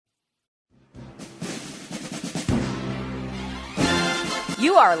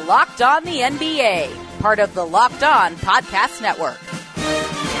You are Locked On the NBA, part of the Locked On Podcast Network.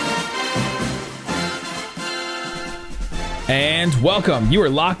 And welcome. You are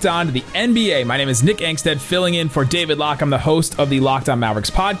Locked On to the NBA. My name is Nick Angstead, filling in for David Locke. I'm the host of the Locked On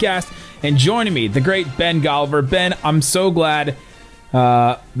Mavericks podcast. And joining me, the great Ben Golliver. Ben, I'm so glad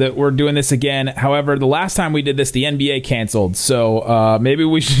that we're doing this again. However, the last time we did this, the NBA canceled. So maybe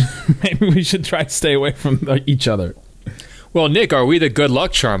we should try to stay away from each other. Well, Nick, are we the good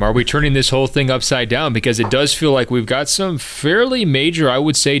luck charm? Are we turning this whole thing upside down? Because it does feel like we've got some fairly major, I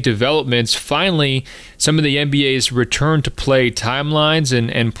would say, developments. Finally, some of the NBA's return to play timelines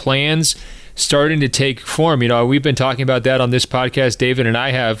and plans starting to take form. You know, we've been talking about that on this podcast, David and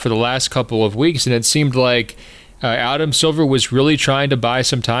I have, for the last couple of weeks, and it seemed like Adam Silver was really trying to buy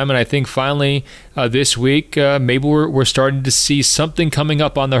some time, and I think finally this week, maybe we're starting to see something coming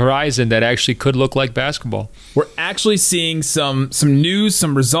up on the horizon that actually could look like basketball. We're actually seeing some news,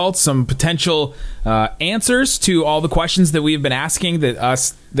 some results, some potential answers to all the questions that we've been asking, that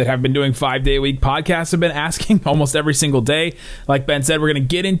us that have been doing 5-day-a-week podcasts have been asking almost every single day. Like Ben said, we're going to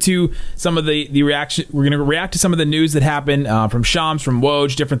get into some of the reaction. We're going to react to some of the news that happened from Shams, from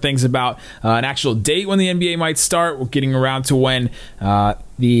Woj, different things about an actual date when the NBA might start. We're getting around to when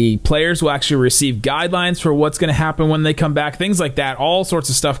the players will actually receive guidelines for what's going to happen when they come back, things like that, all sorts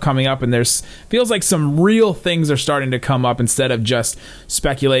of stuff coming up, and there's feels like some real things are starting to come up instead of just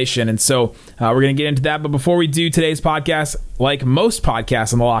speculation. And so we're going to get into that. But before we do, today's podcast, like most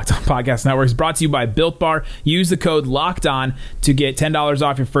podcasts on the Locked On Podcast Network, is brought to you by Built Bar. Use the code LOCKEDON to get $10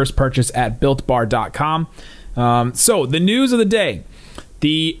 off your first purchase at BuiltBar.com. So the news of the day: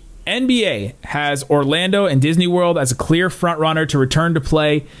 the NBA has Orlando and Disney World as a clear frontrunner to return to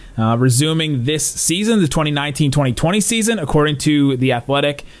play, resuming this season, the 2019-2020 season. According to The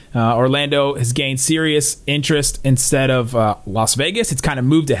Athletic, Orlando has gained serious interest instead of Las Vegas. It's kind of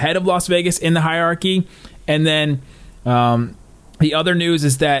moved ahead of Las Vegas in the hierarchy. And then the other news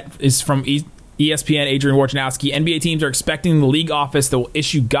is from ESPN, Adrian Wojnarowski. NBA teams are expecting the league office that will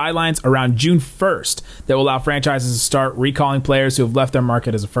issue guidelines around June 1st that will allow franchises to start recalling players who have left their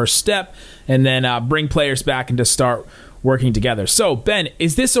market as a first step, and then bring players back and to start working together. So, Ben,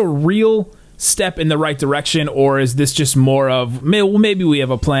 is this a real step in the right direction, or is this just more of, well, maybe we have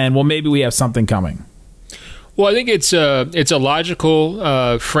a plan, well, maybe we have something coming? Well, I think it's a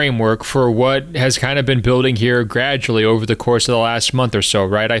logical framework for what has kind of been building here gradually over the course of the last month or so,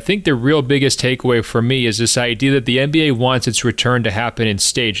 right? I think the real biggest takeaway for me is this idea that the NBA wants its return to happen in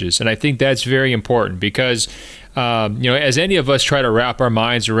stages, and I think that's very important because as any of us try to wrap our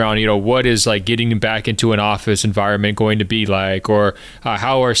minds around, what is like getting back into an office environment going to be like, or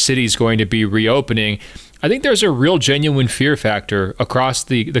how our city's going to be reopening, I think there's a real genuine fear factor across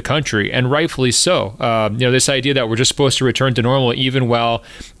the country, and rightfully so. This idea that we're just supposed to return to normal even while,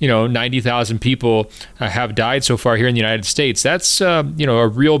 90,000 people have died so far here in the United States, that's, a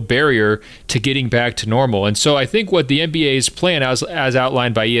real barrier to getting back to normal. And so I think what the NBA's plan, as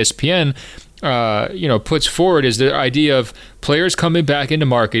outlined by ESPN, puts forward is the idea of players coming back into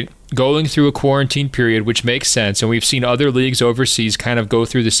market, going through a quarantine period, which makes sense. And we've seen other leagues overseas kind of go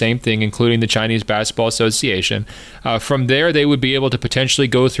through the same thing, including the Chinese Basketball Association. From there, they would be able to potentially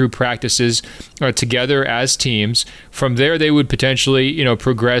go through practices together as teams. From there, they would potentially,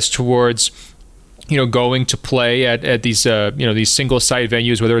 progress towards going to play at these these single site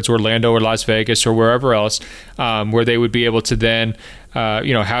venues, whether it's Orlando or Las Vegas or wherever else, where they would be able to then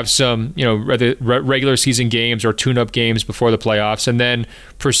have some regular season games or tune-up games before the playoffs, and then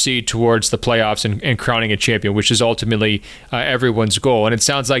proceed towards the playoffs and crowning a champion, which is ultimately everyone's goal. And it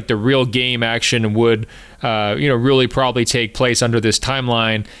sounds like the real game action would really probably take place under this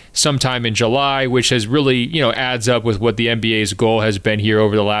timeline sometime in July, which has really adds up with what the NBA's goal has been here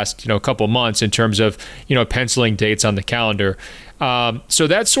over the last couple months in terms of penciling dates on the calendar. So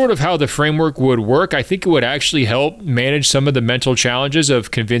that's sort of how the framework would work. I think it would actually help manage some of the mental challenges of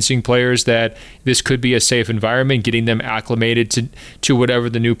convincing players that this could be a safe environment, getting them acclimated to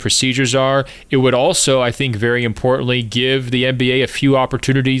whatever the new procedures are. It would also, I think, very importantly, give the NBA a few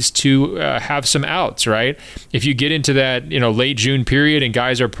opportunities to have some outs, right? If you get into that late June period and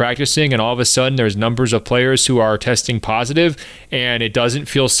guys are practicing and all of a sudden there's numbers of players who are testing positive and it doesn't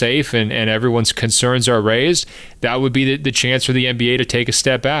feel safe and everyone's concerns are raised, that would be the chance for the NBA to take a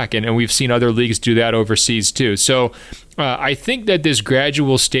step back. And we've seen other leagues do that overseas too. So I think that this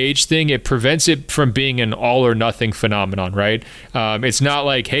gradual stage thing, it prevents it from being an all or nothing phenomenon, right? It's not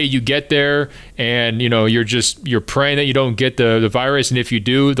like, hey, you get there and, you're praying that you don't get the virus. And if you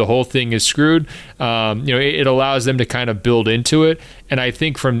do, the whole thing is screwed. It allows them to kind of build into it. And I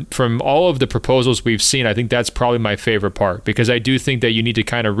think from all of the proposals we've seen, I think that's probably my favorite part, because I do think that you need to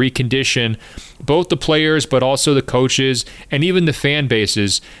kind of recondition both the players, but also the coaches and even the fan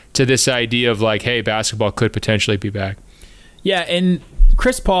bases to this idea of like, hey, basketball could potentially be back. Yeah, and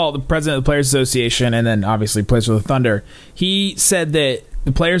Chris Paul, the president of the Players Association, and then obviously plays for the Thunder, he said that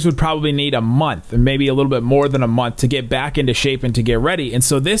the players would probably need a month, and maybe a little bit more than a month, to get back into shape and to get ready. And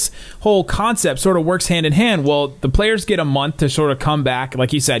so this whole concept sort of works hand in hand. Well, the players get a month to sort of come back,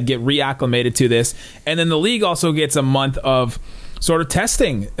 like you said, get reacclimated to this, and then the league also gets a month of sort of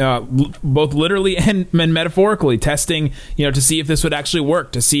testing, both literally and metaphorically testing, to see if this would actually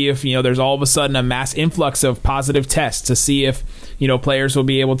work, to see if, there's all of a sudden a mass influx of positive tests, to see if, players will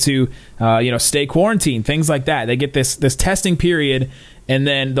be able to, stay quarantined, things like that. They get this testing period, and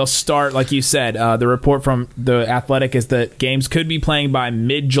then they'll start, like you said, the report from The Athletic is that games could be playing by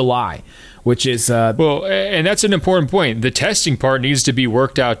mid-July, which is... well, and that's an important point. The testing part needs to be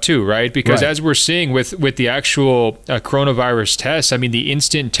worked out too, right? Because as we're seeing with the actual coronavirus tests, I mean, the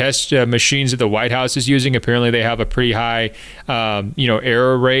instant test machines that the White House is using, apparently they have a pretty high,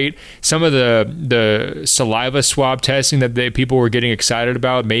 error rate. Some of the saliva swab testing that people were getting excited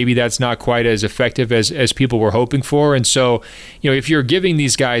about, maybe that's not quite as effective as people were hoping for. And so, if you're giving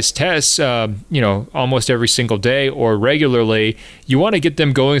these guys tests, almost every single day or regularly, you want to get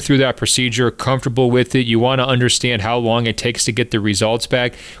them going through that procedure, comfortable with it. You want to understand how long it takes to get the results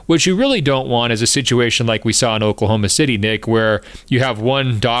back. What you really don't want is a situation like we saw in Oklahoma City, Nick, where you have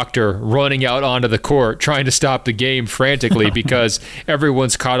one doctor running out onto the court trying to stop the game frantically because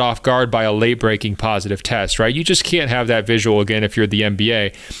everyone's caught off guard by a late-breaking positive test, right? You just can't have that visual again if you're the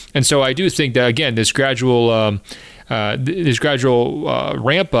NBA. And so I do think that, again, this gradual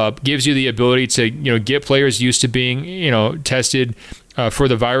ramp up gives you the ability to get players used to being tested for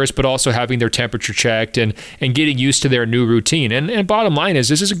the virus, but also having their temperature checked and getting used to their new routine. And bottom line is,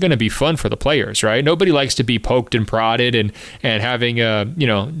 this isn't going to be fun for the players, right? Nobody likes to be poked and prodded and having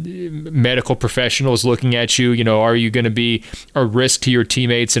medical professionals looking at you. Are you going to be a risk to your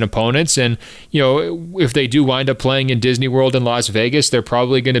teammates and opponents? And if they do wind up playing in Disney World in Las Vegas, they're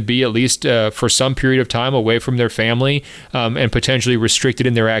probably going to be, at least for some period of time, away from their family and potentially restricted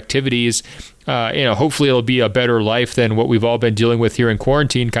in their activities. Hopefully it'll be a better life than what we've all been dealing with here in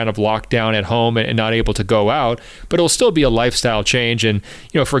quarantine, kind of locked down at home and not able to go out, but it'll still be a lifestyle change. And,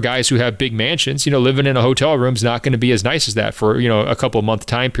 for guys who have big mansions, living in a hotel room is not going to be as nice as that for, a couple of month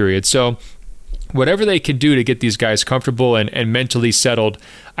time period. So whatever they can do to get these guys comfortable and mentally settled,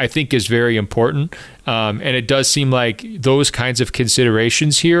 I think is very important. And it does seem like those kinds of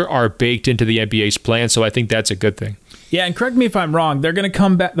considerations here are baked into the NBA's plan. So I think that's a good thing. Yeah, and correct me if I'm wrong, they're going to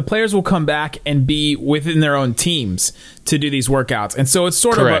come back, the players will come back and be within their own teams to do these workouts. And so it's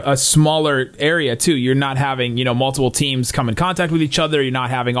sort Correct. of a smaller area too. You're not having, multiple teams come in contact with each other. You're not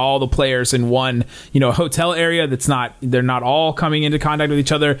having all the players in one, hotel area they're not all coming into contact with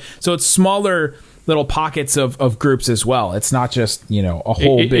each other. So it's smaller little pockets of groups as well. It's not just, a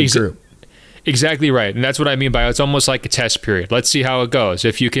whole big group. Exactly right. And that's what I mean by it's almost like a test period. Let's see how it goes.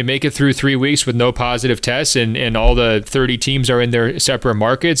 If you can make it through 3 weeks with no positive tests and all the 30 teams are in their separate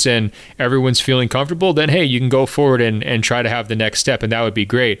markets and everyone's feeling comfortable, then, hey, you can go forward and try to have the next step, and that would be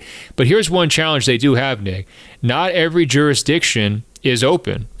great. But here's one challenge they do have, Nick. Not every jurisdiction is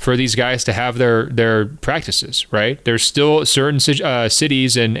open for these guys to have their practices, right? There's still certain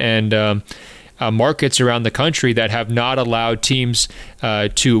cities and markets around the country that have not allowed teams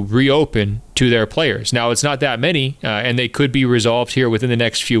to reopen to their players. Now, it's not that many, and they could be resolved here within the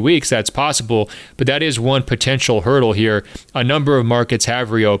next few weeks. That's possible, but that is one potential hurdle here. A number of markets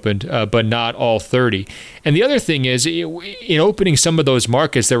have reopened, but not all 30. And the other thing is, in opening some of those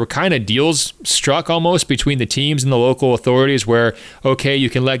markets, there were kind of deals struck almost between the teams and the local authorities where, okay, you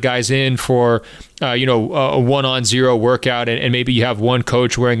can let guys in for a 1-on-0 workout, and maybe you have one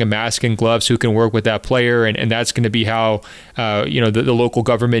coach wearing a mask and gloves who can work with that player, and that's going to be how the local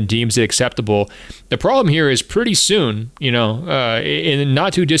government deems it acceptable. The problem here is pretty soon, in the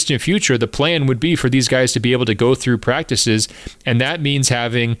not too distant future, the plan would be for these guys to be able to go through practices, and that means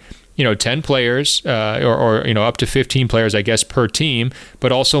having 10 players or up to 15 players, I guess, per team,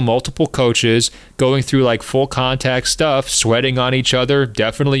 but also multiple coaches going through like full contact stuff, sweating on each other,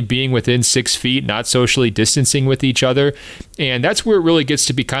 definitely being within 6 feet, not socially distancing with each other. And that's where it really gets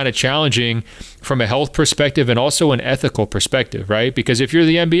to be kind of challenging from a health perspective and also an ethical perspective, right? Because if you're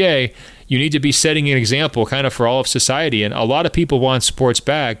the NBA, you need to be setting an example kind of for all of society. And a lot of people want sports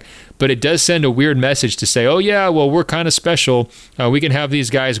back, but it does send a weird message to say, oh yeah, well, we're kind of special. We can have these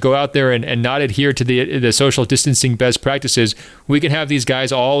guys go out there and not adhere to the social distancing best practices. We can have these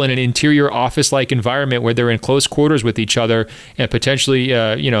guys all in an interior office-like environment where they're in close quarters with each other and potentially,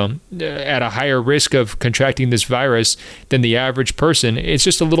 at a higher risk of contracting this virus than the average person. It's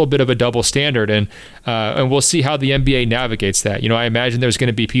just a little bit of a double standard, and we'll see how the NBA navigates that. I imagine there's going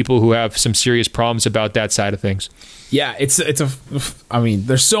to be people who have some serious problems about that side of things. Yeah,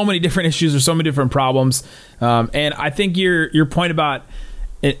 there's so many different issues, there's so many different problems, and I think your point about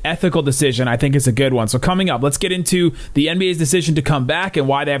an ethical decision, I think, is a good one. So coming up, let's get into the NBA's decision to come back and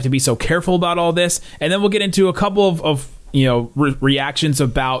why they have to be so careful about all this, and then we'll get into a couple of reactions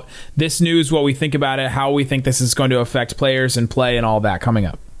about this news, what we think about it, how we think this is going to affect players and play and all that coming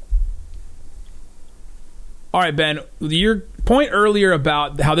up. All right, Ben, your point earlier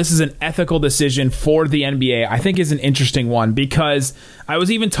about how this is an ethical decision for the NBA, I think is an interesting one, because I was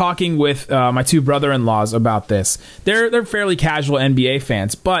even talking with my two brother-in-laws about this. They're fairly casual NBA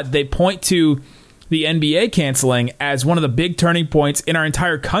fans, but they point to the NBA canceling as one of the big turning points in our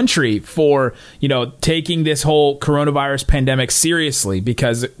entire country for, taking this whole coronavirus pandemic seriously,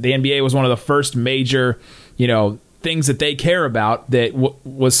 because the NBA was one of the first major, things that they care about that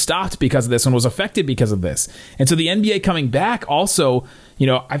was stopped because of this and was affected because of this. And so the NBA coming back also,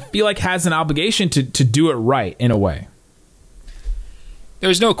 I feel like has an obligation to do it right in a way.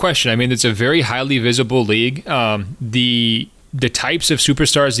 There's no question. I mean, it's a very highly visible league. The types of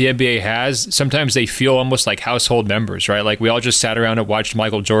superstars the NBA has, sometimes they feel almost like household members, right? Like we all just sat around and watched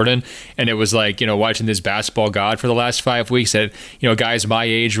Michael Jordan, and it was like, watching this basketball god for the last 5 weeks that, guys my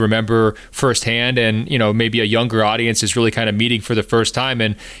age remember firsthand, and, maybe a younger audience is really kind of meeting for the first time.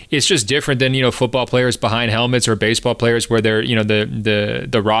 And it's just different than, football players behind helmets or baseball players where they're,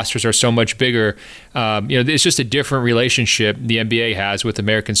 the rosters are so much bigger. It's just a different relationship the NBA has with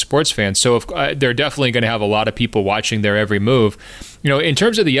American sports fans. So they're definitely going to have a lot of people watching their every move. In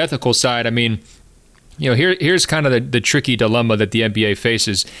terms of the ethical side, I mean, here's kind of the tricky dilemma that the NBA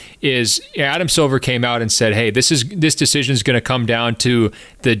faces is Adam Silver came out and said, hey, this decision is going to come down to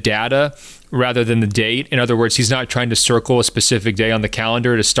the data rather than the date. In other words, he's not trying to circle a specific day on the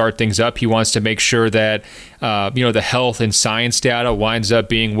calendar to start things up. He wants to make sure that, the health and science data winds up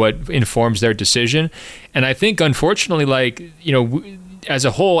being what informs their decision. And I think, unfortunately, as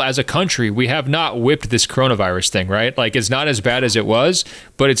a whole, as a country, we have not whipped this coronavirus thing, right? Like, it's not as bad as it was,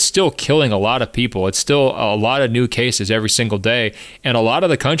 but it's still killing a lot of people. It's still a lot of new cases every single day. And a lot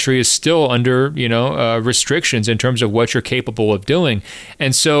of the country is still under, restrictions in terms of what you're capable of doing.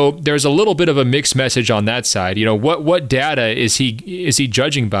 And so there's a little bit of a mixed message on that side. What data is he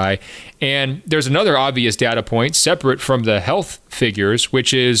judging by? And there's another obvious data point separate from the health figures,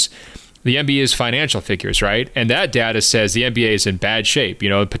 which is the NBA's financial figures, right? And that data says the NBA is in bad shape,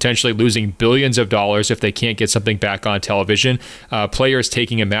 potentially losing billions of dollars if they can't get something back on television. Players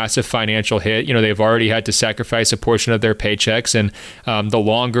taking a massive financial hit. They've already had to sacrifice a portion of their paychecks. And the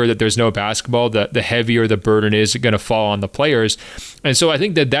longer that there's no basketball, the heavier the burden is going to fall on the players. And so I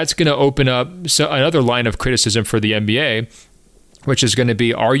think that's going to open up another line of criticism for the NBA, which is going to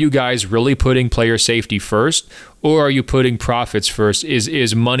be, are you guys really putting player safety first, or are you putting profits first?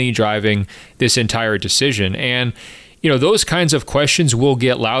 Is money driving this entire decision? And, those kinds of questions will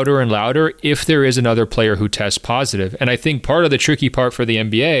get louder and louder if there is another player who tests positive. And I think part of the tricky part for the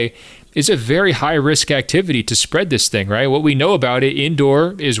NBA is a very high risk activity to spread this thing, right? What we know about it,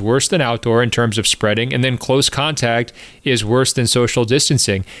 indoor is worse than outdoor in terms of spreading, and then close contact is worse than social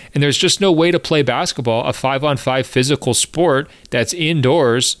distancing. And there's just no way to play basketball, a 5-on-5 physical sport that's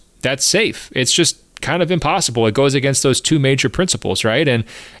indoors, that's safe. It's just kind of impossible. It goes against those two major principles, right? And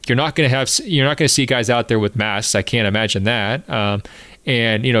you're not going to see guys out there with masks. I can't imagine that.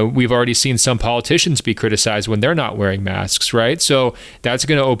 And, we've already seen some politicians be criticized when they're not wearing masks, right? So that's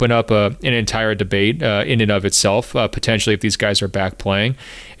going to open up an entire debate in and of itself, potentially, if these guys are back playing.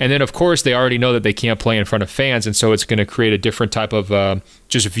 And then, of course, they already know that they can't play in front of fans. And so it's going to create a different type of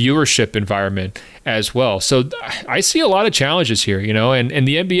just viewership environment as well. So I see a lot of challenges here, and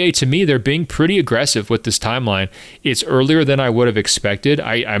the NBA, to me, they're being pretty aggressive with this timeline. It's earlier than I would have expected.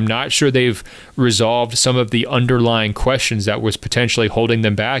 I'm not sure they've resolved some of the underlying questions that was potentially holding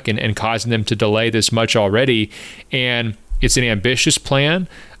them back and causing them to delay this much already. And it's an ambitious plan.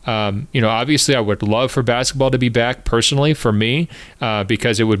 Obviously I would love for basketball to be back personally for me,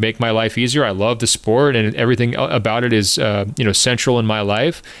 because it would make my life easier. I love the sport and everything about it is, central in my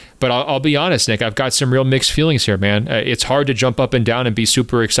life. But I'll be honest, Nick, I've got some real mixed feelings here, man. It's hard to jump up and down and be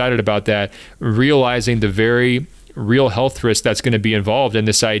super excited about that, realizing the very real health risk that's going to be involved in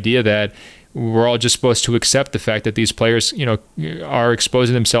this idea that we're all just supposed to accept the fact that these players, are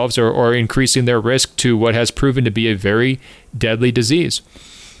exposing themselves or increasing their risk to what has proven to be a very deadly disease.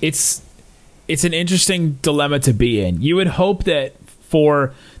 It's an interesting dilemma to be in. You would hope that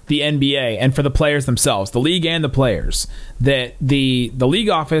for the NBA and for the players themselves, the league and the players, that the league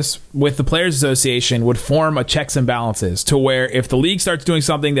office with the Players Association would form a checks and balances to where if the league starts doing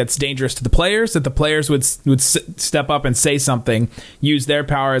something that's dangerous to the players, that the players would step up and say something, use their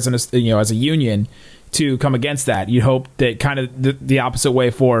power as a union to come against that. You'd hope that kind of the opposite way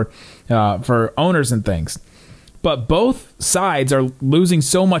for owners and things. But both sides are losing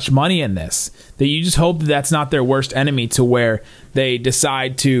so much money in this that you just hope that that's not their worst enemy, to where they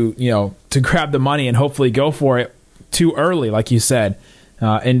decide to grab the money and hopefully go for it too early, like you said,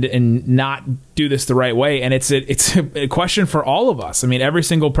 and not do this the right way. And it's a question for all of us. I mean, every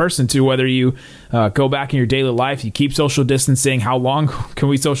single person, too, whether you go back in your daily life, you keep social distancing. How long can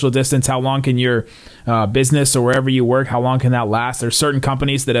we social distance? How long can your business or wherever you work, how long can that last? There's certain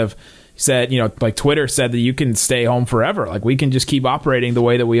companies that have said, like Twitter said, that you can stay home forever. Like, we can just keep operating the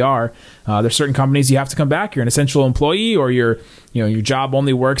way that we are. There's certain companies you have to come back. You're an essential employee, or your job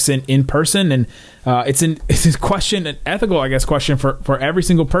only works in person. And it's a question, an ethical, I guess, question for every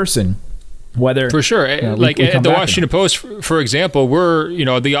single person. Whether for sure, like at the Washington Post, for example,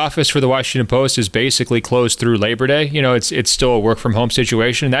 the office for the Washington Post is basically closed through Labor Day. It's still a work from home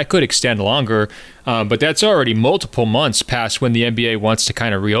situation. That could extend longer, but that's already multiple months past when the NBA wants to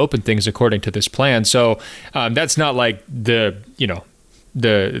kind of reopen things according to this plan. So that's not like the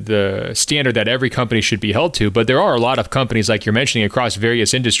standard that every company should be held to, but there are a lot of companies, like you're mentioning, across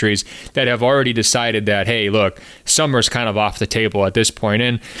various industries that have already decided that, hey, look, summer's kind of off the table at this point.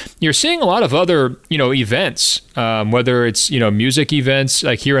 And you're seeing a lot of other, events, whether it's, music events,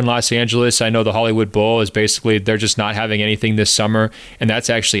 like here in Los Angeles. I know the Hollywood Bowl is basically, they're just not having anything this summer, and that's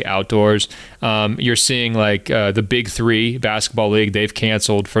actually outdoors. You're seeing like the Big Three basketball league, they've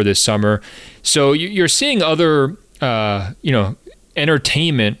canceled for this summer. So you're seeing other,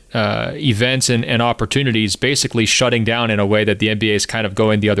 entertainment events and opportunities basically shutting down in a way that the NBA is kind of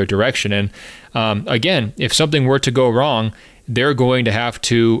going the other direction. And again, if something were to go wrong, they're going to have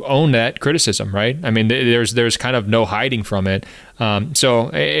to own that criticism, right? I mean, there's kind of no hiding from it. So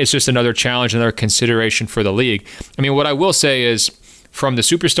it's just another challenge, another consideration for the league. I mean, what I will say is, from the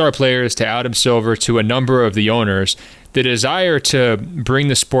superstar players to Adam Silver to a number of the owners, the desire to bring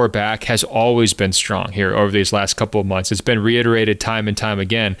the sport back has always been strong here over these last couple of months. It's been reiterated time and time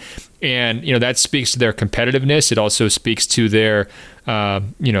again. And, that speaks to their competitiveness. It also speaks to their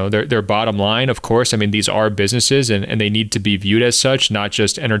bottom line, of course. I mean, these are businesses and they need to be viewed as such, not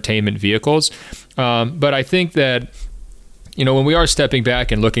just entertainment vehicles. But I think that, when we are stepping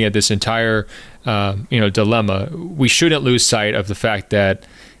back and looking at this entire, dilemma, we shouldn't lose sight of the fact that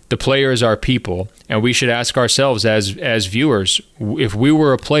the players are people, and we should ask ourselves as viewers, if we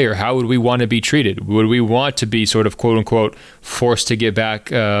were a player, how would we want to be treated? Would we want to be sort of quote unquote forced to get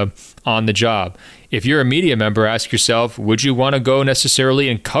back on the job? If you're a media member, ask yourself, would you want to go necessarily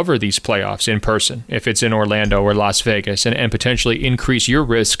and cover these playoffs in person if it's in Orlando or Las Vegas, and potentially increase your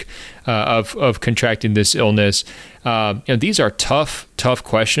risk of contracting this illness? These are tough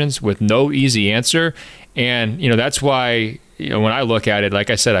questions with no easy answer. And, that's why, when I look at it, like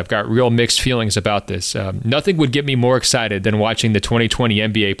I said, I've got real mixed feelings about this. Nothing would get me more excited than watching the 2020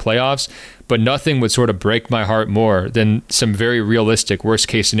 NBA playoffs, but nothing would sort of break my heart more than some very realistic worst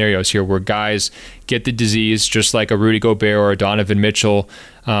case scenarios here, where guys get the disease just like a Rudy Gobert or a Donovan Mitchell,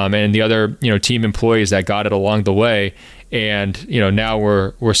 and the other, team employees that got it along the way. And, now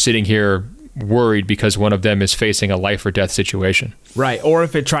we're sitting here worried because one of them is facing a life or death situation. Right. Or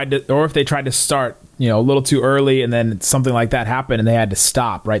if they tried to start, a little too early, and then something like that happened and they had to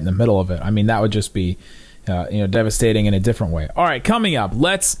stop right in the middle of it. I mean, that would just be, devastating in a different way. All right, coming up,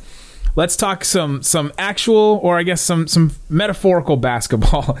 let's talk some actual, or I guess some metaphorical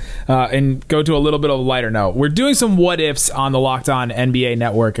basketball, and go to a little bit of a lighter note. We're doing some what ifs on the Locked On NBA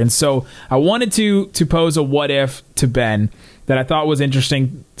Network, and so I wanted to pose a what if to Ben that I thought was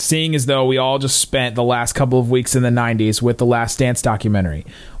interesting, seeing as though we all just spent the last couple of weeks in the 90s with the Last Dance documentary.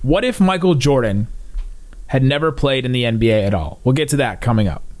 What if Michael Jordan had never played in the NBA at all? We'll get to that coming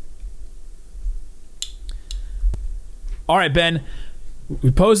up. All right, Ben,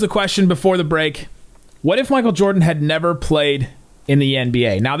 we posed the question before the break. What if Michael Jordan had never played in the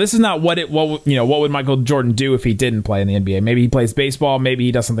NBA? Now, this is not what would Michael Jordan do if he didn't play in the NBA? Maybe he plays baseball. Maybe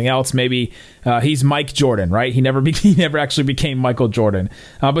he does something else. Maybe he's Mike Jordan, right? He never actually became Michael Jordan.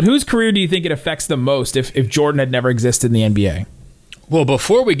 But whose career do you think it affects the most if Jordan had never existed in the NBA? Well,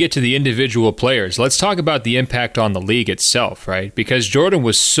 before we get to the individual players, let's talk about the impact on the league itself, right? Because Jordan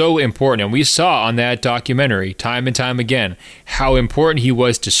was so important, and we saw on that documentary time and time again how important he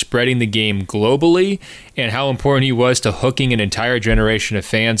was to spreading the game globally and how important he was to hooking an entire generation of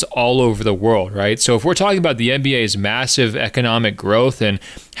fans all over the world, right? So if we're talking about the NBA's massive economic growth and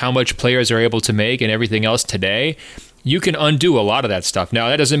how much players are able to make and everything else today, you can undo a lot of that stuff. Now,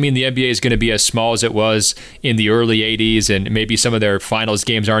 that doesn't mean the NBA is going to be as small as it was in the early 80s, and maybe some of their finals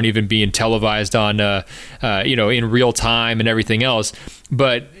games aren't even being televised on, in real time and everything else.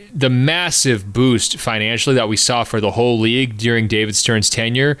 But the massive boost financially that we saw for the whole league during David Stern's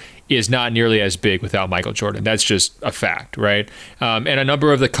tenure is not nearly as big without Michael Jordan. That's just a fact, right? And a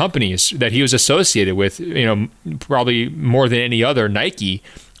number of the companies that he was associated with, probably more than any other, Nike,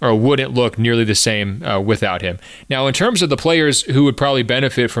 or wouldn't look nearly the same without him. Now, in terms of the players who would probably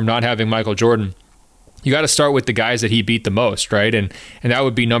benefit from not having Michael Jordan, you got to start with the guys that he beat the most, right? And that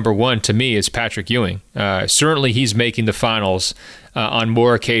would be number one to me is Patrick Ewing. Certainly, he's making the finals on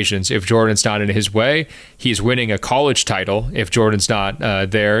more occasions if Jordan's not in his way. He's winning a college title if Jordan's not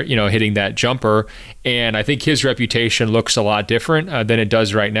there, hitting that jumper. And I think his reputation looks a lot different than it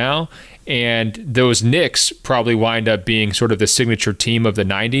does right now. And those Knicks probably wind up being sort of the signature team of the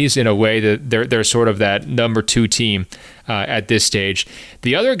 90s in a way that they're sort of that number two team at this stage.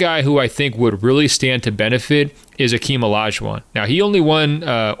 The other guy who I think would really stand to benefit is Akeem Olajuwon. Now, he only won,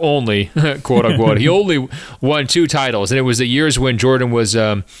 quote unquote, he only won 2 titles, and it was the years when Jordan was,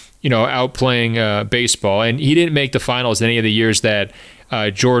 out playing baseball, and he didn't make the finals any of the years that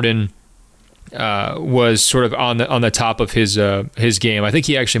Jordan was sort of on the top of his game. I think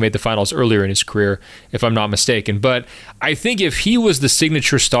he actually made the finals earlier in his career, if I'm not mistaken. But I think if he was the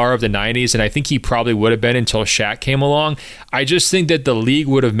signature star of the 90s, and I think he probably would have been until Shaq came along, I just think that the league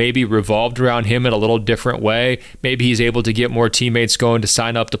would have maybe revolved around him in a little different way. Maybe he's able to get more teammates going to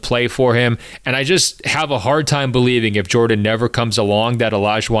sign up to play for him. And I just have a hard time believing if Jordan never comes along that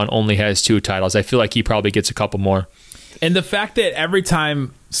Olajuwon only has 2 titles. I feel like he probably gets a couple more. And the fact that every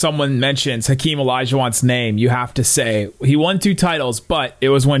time someone mentions Hakeem Olajuwon's name, you have to say he won 2 titles, but it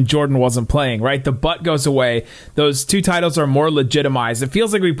was when Jordan wasn't playing, right? The but goes away. Those 2 titles are more legitimized. It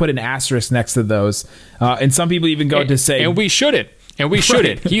feels like we put an asterisk next to those. And some people even go to say... And we shouldn't. And we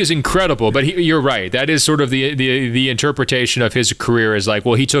shouldn't. He is incredible, but you're right. That is sort of the interpretation of his career is like,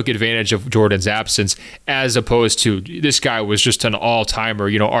 well, he took advantage of Jordan's absence as opposed to this guy was just an all-timer,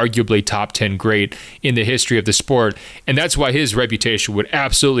 arguably top 10 great in the history of the sport. And that's why his reputation would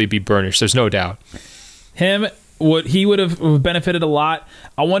absolutely be burnished. There's no doubt. He would have benefited a lot.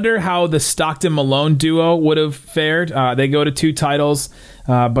 I wonder how the Stockton-Malone duo would have fared. They go to 2 titles,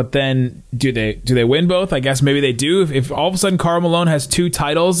 but then do they win both? I guess maybe they do. If all of a sudden Karl Malone has 2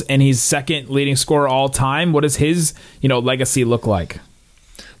 titles and he's second leading scorer all time, what does his legacy look like?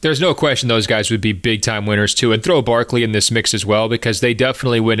 There's no question those guys would be big-time winners, too. And throw Barkley in this mix as well, because they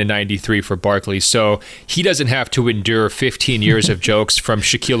definitely win in 93 for Barkley. So he doesn't have to endure 15 years of jokes from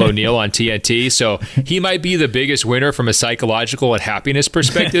Shaquille O'Neal on TNT. So he might be the biggest winner from a psychological and happiness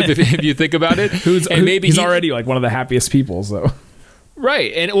perspective, if you think about it. He's already like one of the happiest people, so...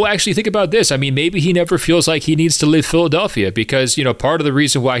 Right. And well, actually think about this. I mean, maybe he never feels like he needs to leave Philadelphia because, part of the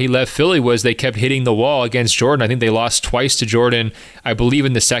reason why he left Philly was they kept hitting the wall against Jordan. I think they lost twice to Jordan, I believe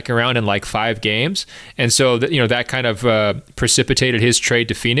in the second round in like 5 games. And so, that kind of precipitated his trade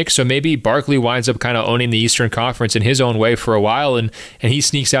to Phoenix. So maybe Barkley winds up kind of owning the Eastern Conference in his own way for a while, and he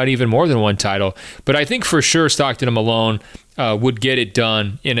sneaks out even more than 1 title. But I think for sure Stockton and Malone would get it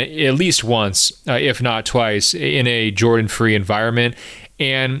done at least once, if not twice, in a Jordan-free environment.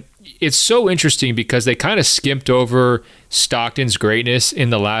 And it's so interesting because they kind of skimped over Stockton's greatness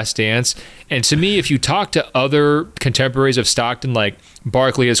in The Last Dance. And to me, if you talk to other contemporaries of Stockton, like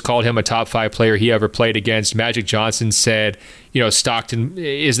Barkley has called him a top 5 player he ever played against. Magic Johnson said, Stockton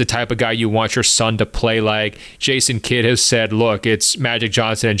is the type of guy you want your son to play like. Jason Kidd has said, look, it's Magic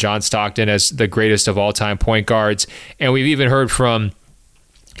Johnson and John Stockton as the greatest of all time point guards. And we've even heard from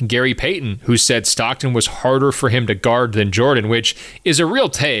Gary Payton, who said Stockton was harder for him to guard than Jordan, which is a real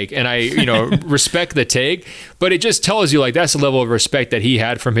take, and I respect the take, but it just tells you like that's the level of respect that he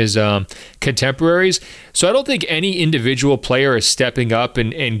had from his contemporaries. So I don't think any individual player is stepping up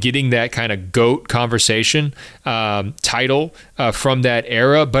and getting that kind of GOAT conversation title from that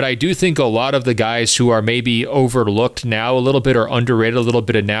era, but I do think a lot of the guys who are maybe overlooked now a little bit or underrated a little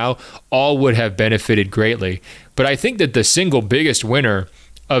bit now all would have benefited greatly. But I think that the single biggest winner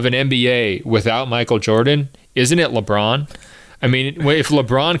of an NBA without Michael Jordan, isn't it LeBron? I mean, if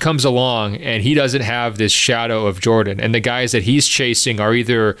LeBron comes along and he doesn't have this shadow of Jordan, and the guys that he's chasing are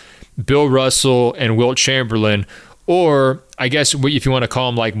either Bill Russell and Wilt Chamberlain, or I guess if you want to call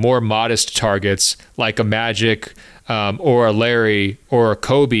them like more modest targets, like a Magic or a Larry or a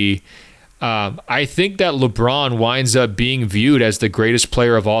Kobe, I think that LeBron winds up being viewed as the greatest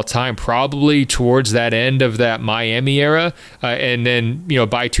player of all time, probably towards that end of that Miami era. And then,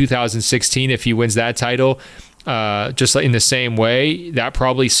 by 2016, if he wins that title, just in the same way, that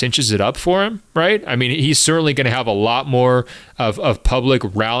probably cinches it up for him, right? I mean, he's certainly going to have a lot more of public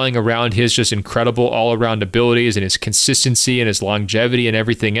rallying around his just incredible all-around abilities and his consistency and his longevity and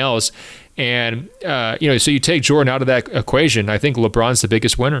everything else. And, so you take Jordan out of that equation, I think LeBron's the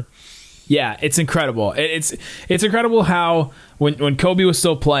biggest winner. Yeah, it's incredible. It's incredible how when Kobe was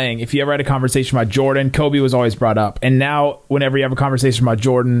still playing, if you ever had a conversation about Jordan, Kobe was always brought up. And now whenever you have a conversation about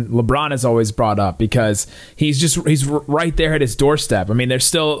Jordan, LeBron is always brought up because he's right there at his doorstep. I mean, there's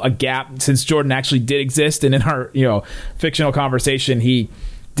still a gap since Jordan actually did exist, and in our fictional conversation he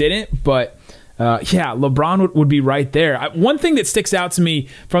didn't, but LeBron would be right there. One thing that sticks out to me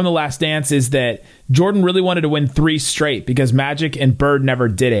from The Last Dance is that Jordan really wanted to win 3 straight because Magic and Bird never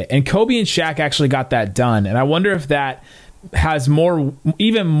did it. And Kobe and Shaq actually got that done. And I wonder if that has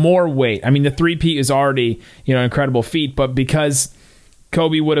even more weight. I mean, the three-peat is already, an incredible feat, but because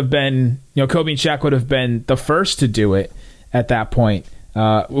Kobe and Shaq would have been the first to do it at that point.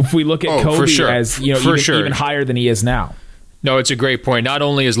 If we look at Kobe as, even higher than he is now. No, it's a great point. Not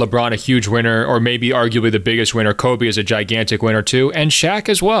only is LeBron a huge winner, or maybe arguably the biggest winner, Kobe is a gigantic winner too, and Shaq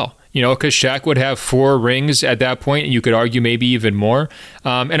as well. Because Shaq would have 4 rings at that point, and you could argue maybe even more.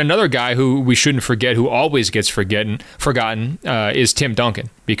 And another guy who we shouldn't forget, who always gets forgotten, is Tim Duncan,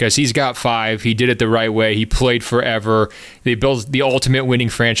 because he's got 5. He did it the right way. He played forever. They built the ultimate winning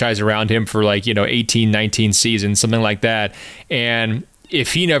franchise around him for 18, 19 seasons, something like that. And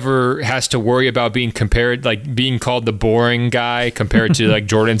if he never has to worry about being compared, being called the boring guy compared to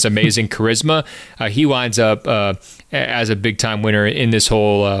Jordan's amazing charisma, he winds up as a big time winner in this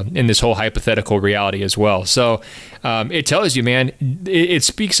whole hypothetical reality as well. So it tells you, man, it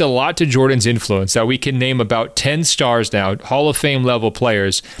speaks a lot to Jordan's influence that we can name about 10 stars now, Hall of Fame level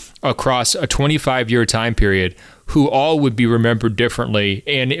players across a 25-year time period, who all would be remembered differently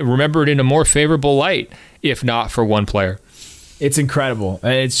and remembered in a more favorable light, if not for one player. It's incredible.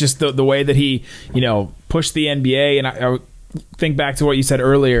 It's just the way that he, pushed the NBA. And I think back to what you said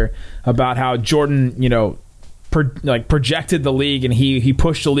earlier about how Jordan, projected the league, and he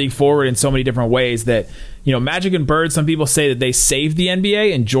pushed the league forward in so many different ways that, Magic and Bird, some people say that they saved the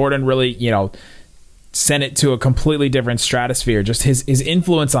NBA, and Jordan really, sent it to a completely different stratosphere. Just his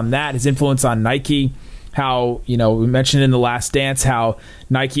influence on that, his influence on Nike. How, we mentioned in The Last Dance how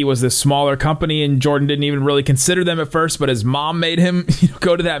Nike was this smaller company and Jordan didn't even really consider them at first, but his mom made him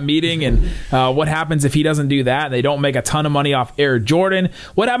go to that meeting. And what happens if he doesn't do that? They don't make a ton of money off Air Jordan.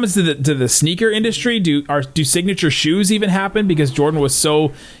 What happens to the sneaker industry? Do signature shoes even happen because Jordan was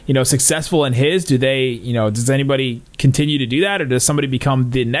so successful in his? Do they does anybody continue to do that, or does somebody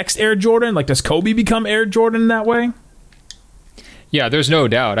become the next Air Jordan? Does Kobe become Air Jordan in that way? Yeah, there's no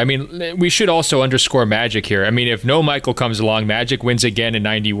doubt. I mean, we should also underscore Magic here. I mean, if no Michael comes along, Magic wins again in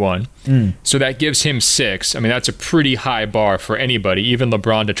 91. So that gives him 6. I mean, that's a pretty high bar for anybody, even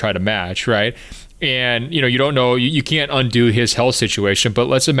LeBron, to try to match, right? And, you don't know, you can't undo his health situation, but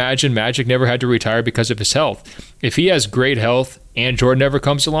let's imagine Magic never had to retire because of his health. If he has great health and Jordan never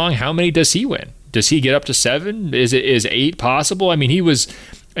comes along, how many does he win? Does he get up to 7? Is 8 possible? I mean, he was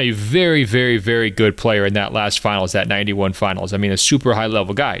a very, very, very good player in that last finals, that 91 finals. I mean, a super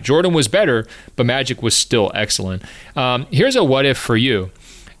high-level guy. Jordan was better, but Magic was still excellent. Here's a what-if for you.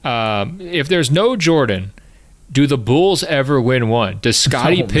 If there's no Jordan, do the Bulls ever win one? Does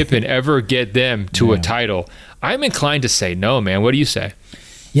Scottie Pippen ever get them to a title? I'm inclined to say no, man. What do you say?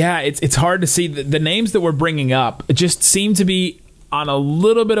 Yeah, it's hard to see. The names that we're bringing up just seem to be on a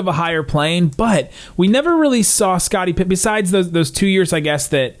little bit of a higher plane, but we never really saw Scottie Pippen, besides those 2 years, I guess,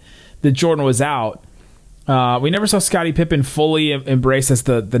 that Jordan was out. We never saw Scottie Pippen fully embrace as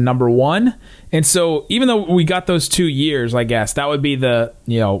the number one. And so even though we got those 2 years, I guess, that would be the,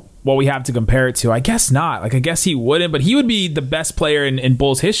 what we have to compare it to. I guess not. I guess he wouldn't, but he would be the best player in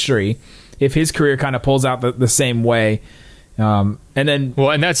Bulls history if his career kind of pulls out the same way. And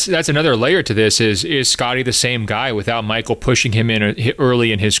that's another layer to this is Scottie the same guy without Michael pushing him in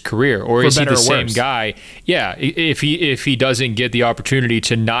early in his career, or is he the same guy? Yeah, if he doesn't get the opportunity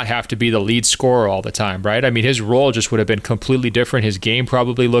to not have to be the lead scorer all the time, right? I mean, his role just would have been completely different. His game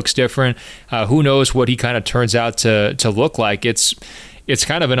probably looks different. Who knows what he kind of turns out to look like? It's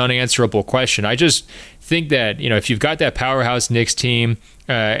kind of an unanswerable question. I just think that, if you've got that powerhouse Knicks team,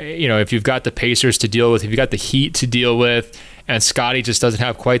 if you've got the Pacers to deal with, if you've got the Heat to deal with, and Scottie just doesn't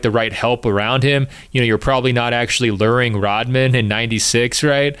have quite the right help around him, you're probably not actually luring Rodman in 96,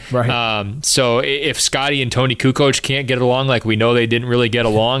 right? So if Scottie and Tony Kukoc can't get along like we know they didn't really get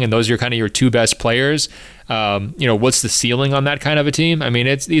along, and those are kind of your two best players, what's the ceiling on that kind of a team? I mean,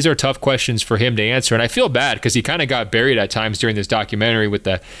 these are tough questions for him to answer, and I feel bad because he kind of got buried at times during this documentary with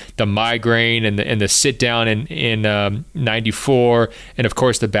the migraine and the sit down in 94, and of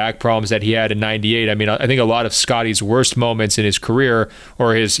course the back problems that he had in 98. I mean, I think a lot of Scottie's worst moments in his career,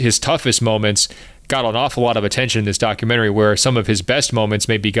 or his toughest moments, got an awful lot of attention in this documentary, where some of his best moments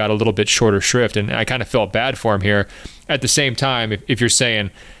maybe got a little bit shorter shrift, and I kind of felt bad for him here. At the same time, if you're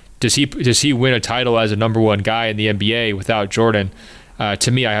saying, does he win a title as a number one guy in the NBA without Jordan?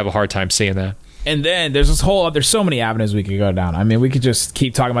 To me, I have a hard time seeing that. And then there's so many avenues we could go down. I mean, we could just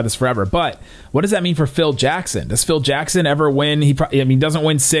keep talking about this forever. But what does that mean for Phil Jackson? Does Phil Jackson ever win? He doesn't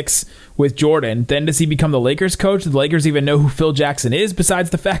win 6 with Jordan. Then does he become the Lakers coach? Do the Lakers even know who Phil Jackson is,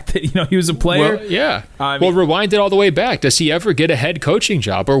 besides the fact that he was a player? Well, yeah. Rewind it all the way back. Does he ever get a head coaching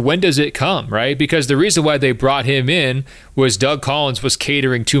job, or when does it come? Right? Because the reason why they brought him in was Doug Collins was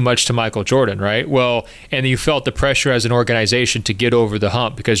catering too much to Michael Jordan, right? Well, and you felt the pressure as an organization to get over the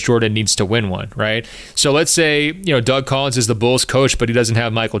hump because Jordan needs to win one, right? So let's say, Doug Collins is the Bulls coach, but he doesn't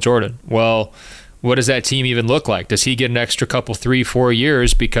have Michael Jordan. Well, what does that team even look like? Does he get an extra couple, 3-4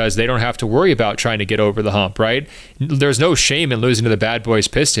 years because they don't have to worry about trying to get over the hump, right? There's no shame in losing to the Bad Boys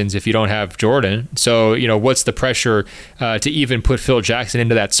Pistons if you don't have Jordan. So, what's the pressure to even put Phil Jackson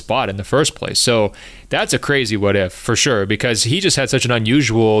into that spot in the first place? So that's a crazy what if, for sure, because he just had such an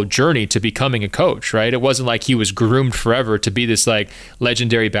unusual journey to becoming a coach, right? It wasn't like he was groomed forever to be this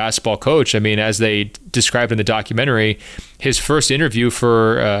legendary basketball coach. I mean, as they described in the documentary, his first interview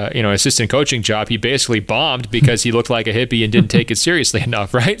for assistant coaching job, he basically bombed because he looked like a hippie and didn't take it seriously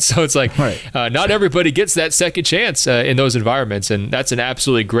enough, right? So it's like, not everybody gets that second chance in those environments, and that's an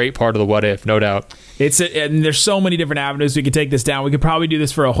absolutely great part of the what if, no doubt. And there's so many different avenues we could take this down. We could probably do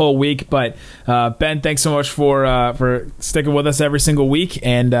this for a whole week, but Ben, thanks so much for sticking with us every single week,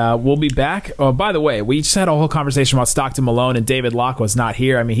 and we'll be back. Oh, by the way, we just had a whole conversation about Stockton Malone, and David Locke was not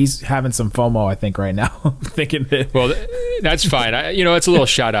here. I mean, he's having some FOMO, I think, right now, thinking that. Well, that's fine. It's a little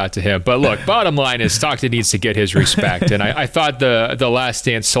shout out to him. But look, bottom line is Stockton needs to get his respect, and I thought the Last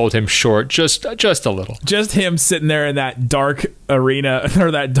Dance sold him short just a little. Just him sitting there in that dark arena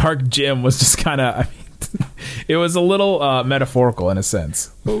or that dark gym was just kind of. It was a little metaphorical in a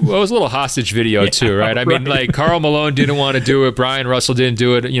sense. Well, it was a little hostage video too, right? I mean, Karl Malone didn't want to do it. Brian Russell didn't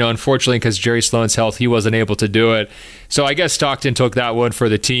do it. Unfortunately, because Jerry Sloan's health, he wasn't able to do it. So I guess Stockton took that one for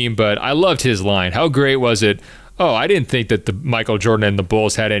the team, but I loved his line. How great was it? Oh, I didn't think that the Michael Jordan and the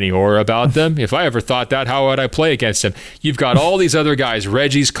Bulls had any aura about them. If I ever thought that, how would I play against him? You've got all these other guys.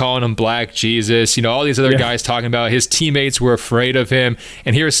 Reggie's calling him Black Jesus. All these other guys talking about his teammates were afraid of him.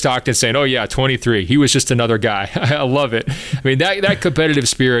 And here's Stockton saying, oh, yeah, 23. He was just another guy. I love it. I mean, that competitive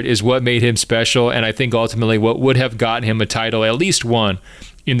spirit is what made him special. And I think ultimately what would have gotten him a title, at least one,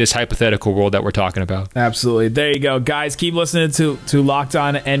 in this hypothetical world that we're talking about. Absolutely. There you go. Guys, keep listening to Locked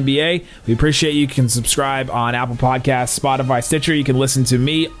On NBA. We appreciate you. You can subscribe on Apple Podcasts, Spotify, Stitcher. You can listen to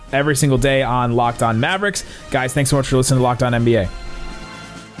me every single day on Locked On Mavericks. Guys, thanks so much for listening to Locked On NBA.